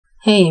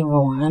Hey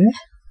everyone,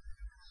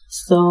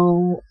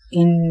 so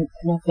in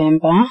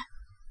November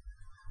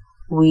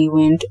we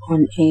went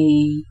on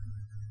a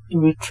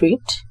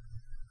retreat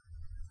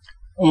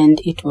and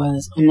it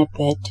was on a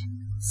bird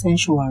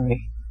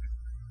sanctuary.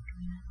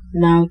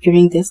 Now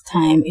during this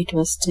time it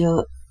was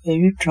still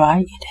very dry.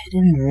 It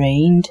hadn't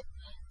rained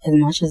as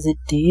much as it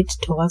did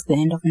towards the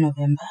end of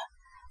November,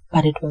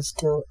 but it was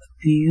still a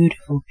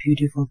beautiful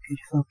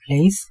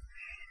place.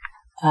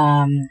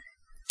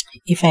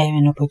 If I have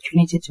an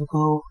opportunity to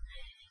go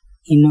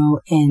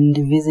and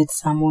visit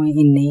somewhere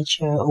in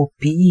nature or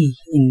be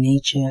in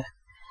nature,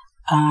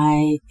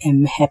 I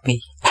am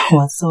happy. I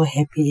was so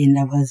happy, and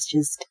I was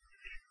just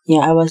in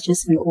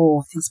awe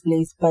of this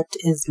place. But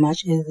as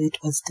much as it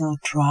was still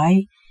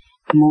dry,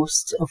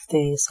 most of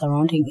the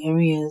surrounding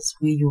areas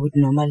where you would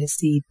normally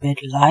see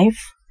bird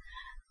life,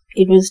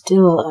 it was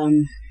still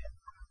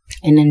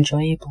an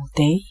enjoyable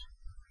day.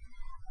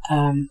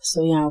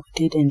 So yeah, we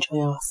did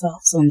enjoy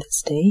ourselves on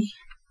this day,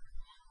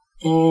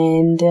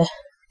 and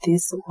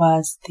this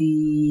was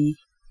the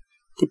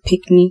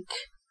picnic,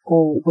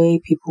 or where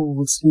people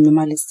would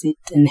normally sit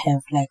and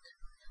have like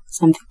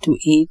something to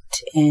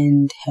eat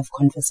and have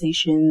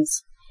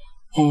conversations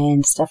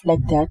and stuff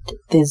like that.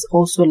 There's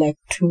also like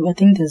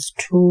there's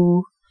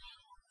two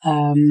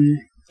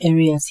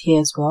areas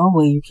here as well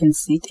where you can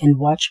sit and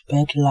watch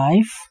bird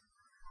life.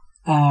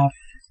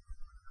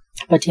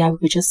 But yeah, we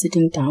were just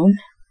sitting down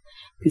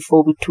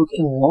before we took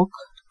a walk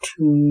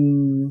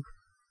to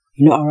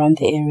around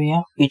the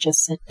area. We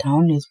just sat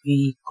down as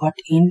we got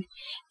in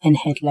and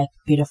had like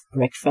a bit of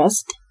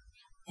breakfast.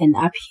 And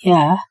up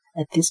here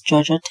at this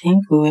Georgia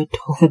tank, we were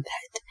told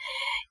that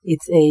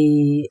it's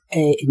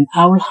an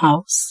owl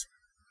house,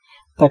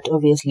 but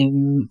obviously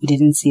we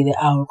didn't see the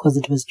owl because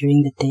it was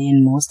during the day,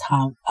 and most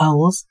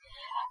owls,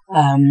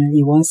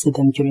 you won't see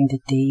them during the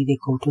day. They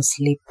go to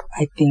sleep,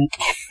 I think.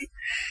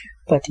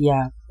 But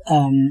yeah,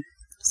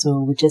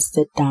 so we just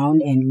sat down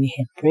and we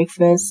had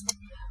breakfast.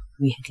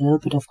 We had a little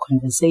bit of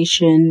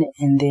conversation,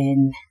 and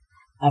then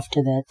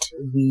after that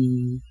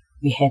we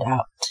head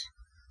out.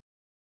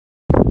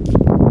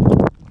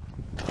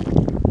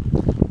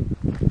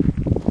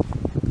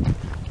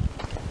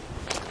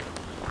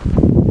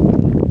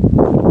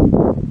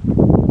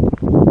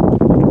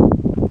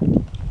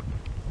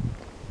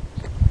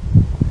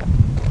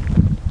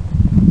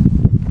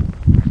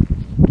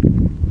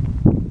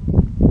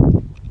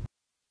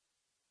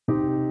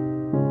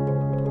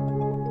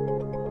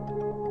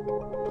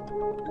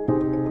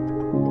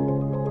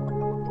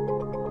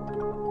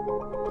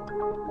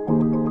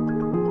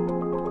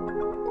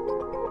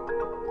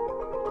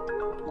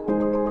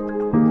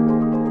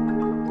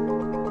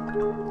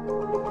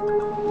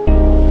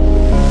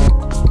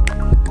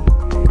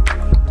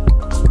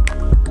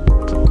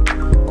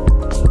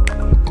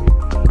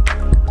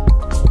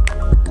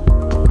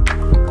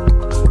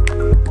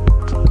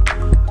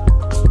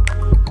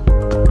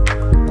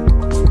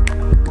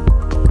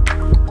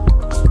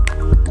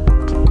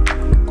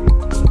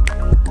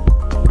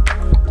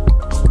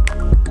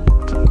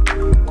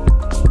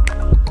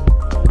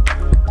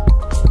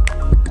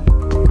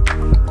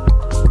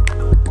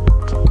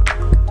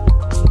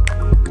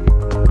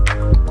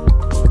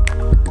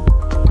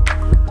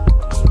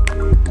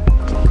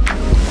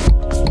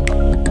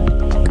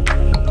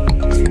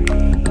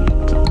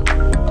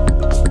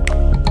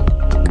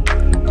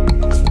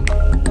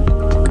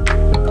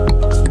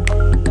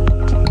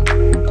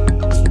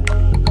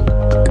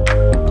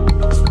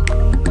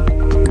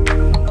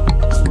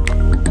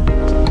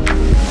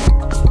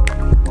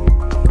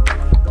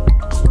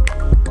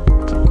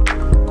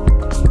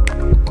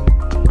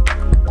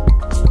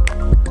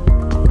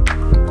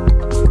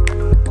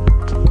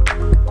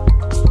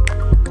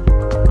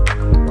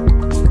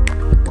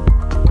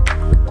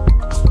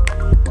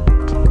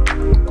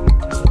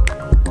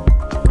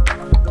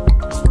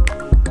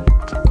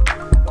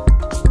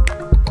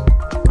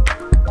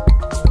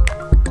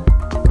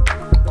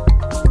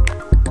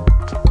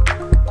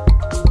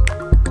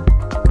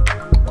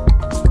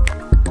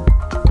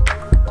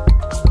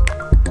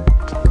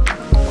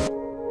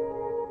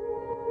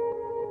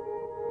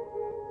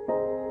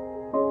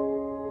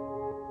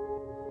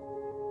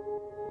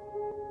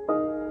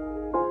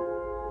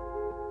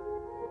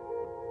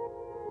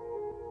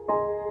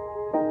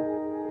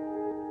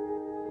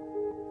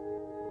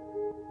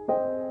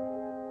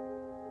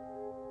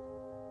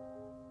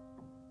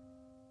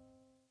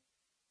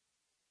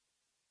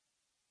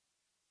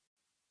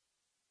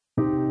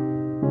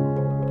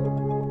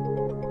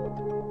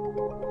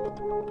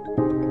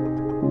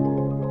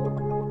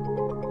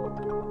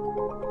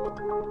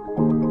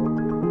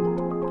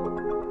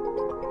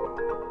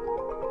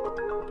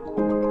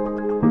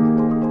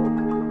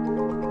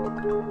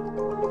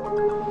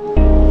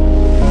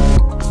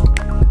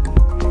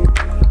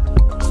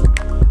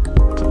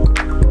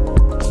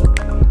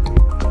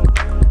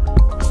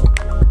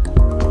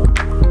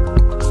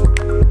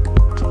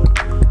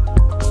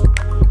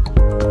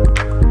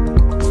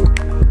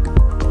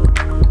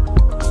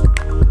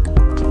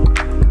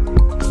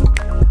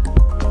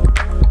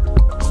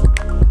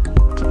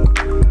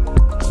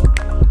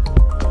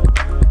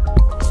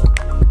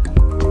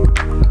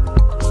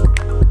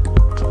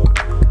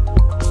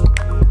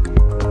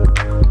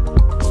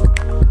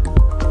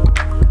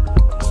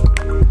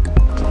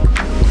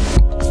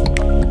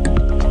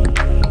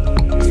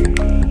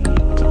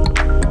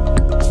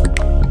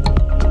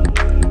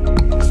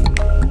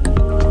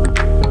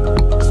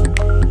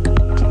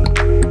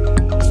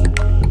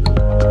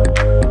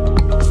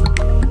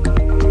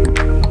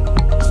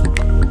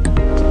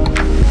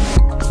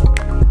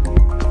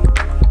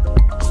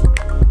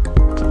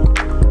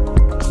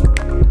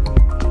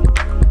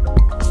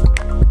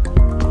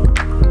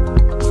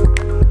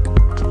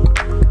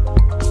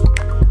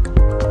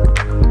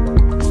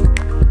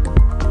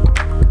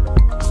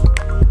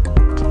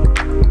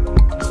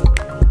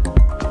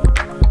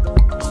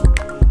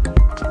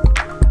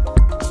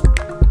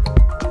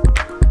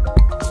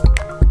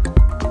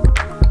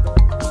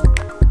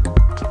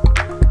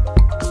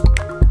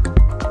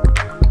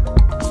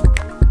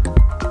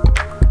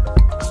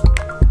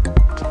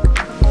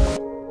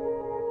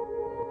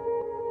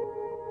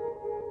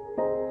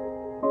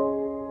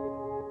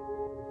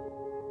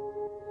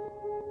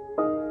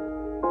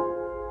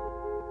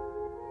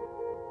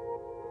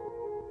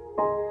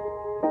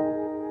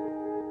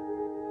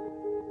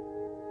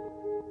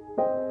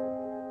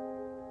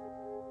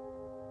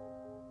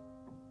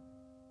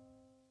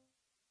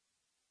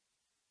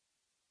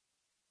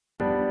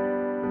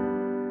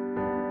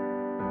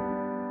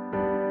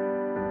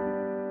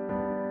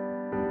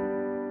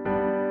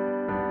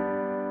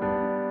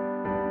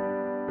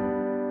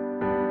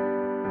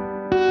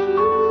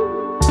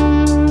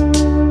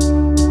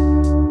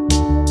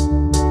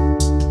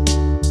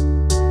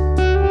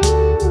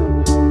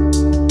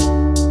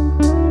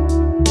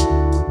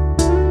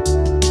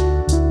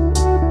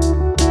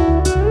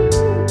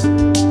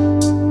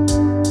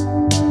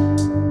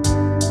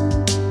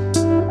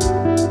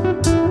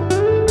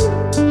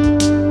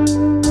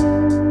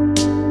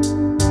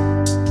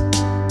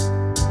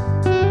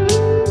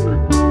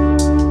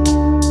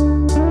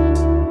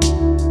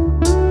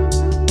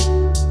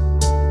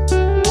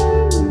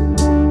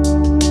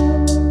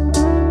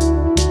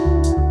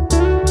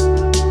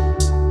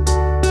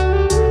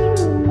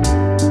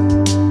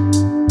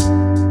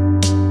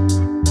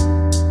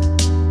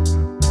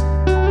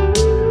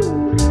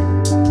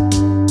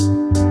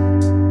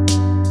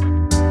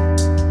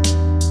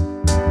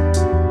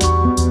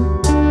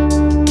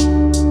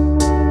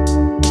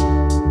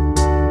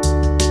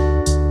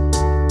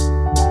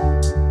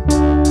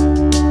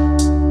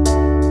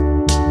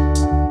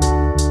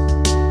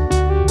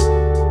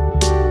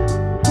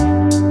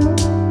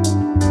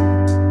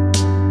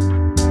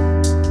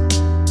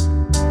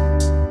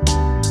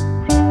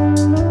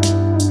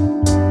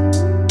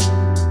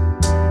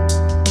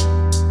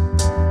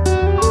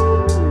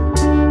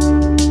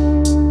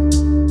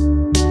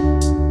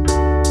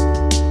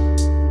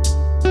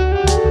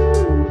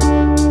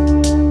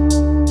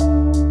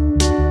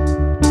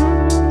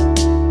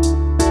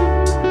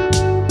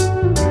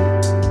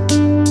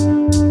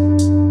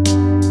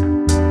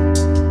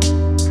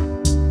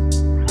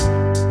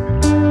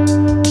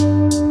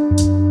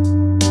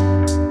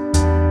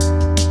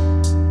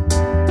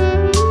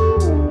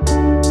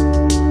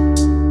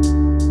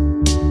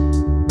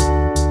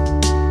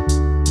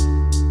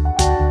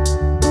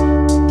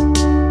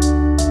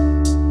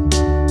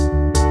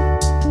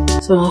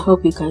 So I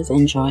hope you guys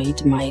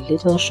enjoyed my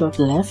little short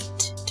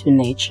left to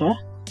nature,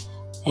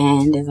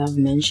 and as I've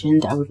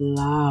mentioned, I would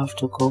love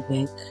to go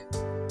back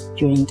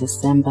during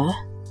December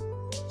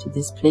to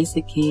this place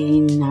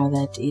again now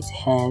that it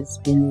has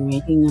been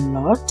raining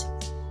a lot,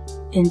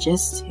 and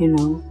just, you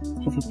know,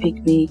 have a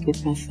picnic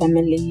with my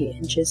family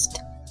and just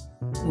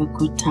have a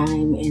good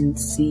time and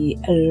see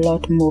a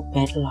lot more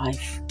bird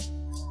life.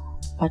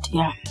 But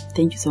yeah,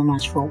 thank you so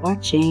much for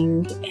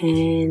watching,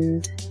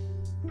 and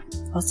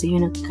I'll see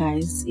you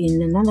guys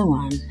in another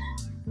one.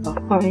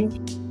 Bye.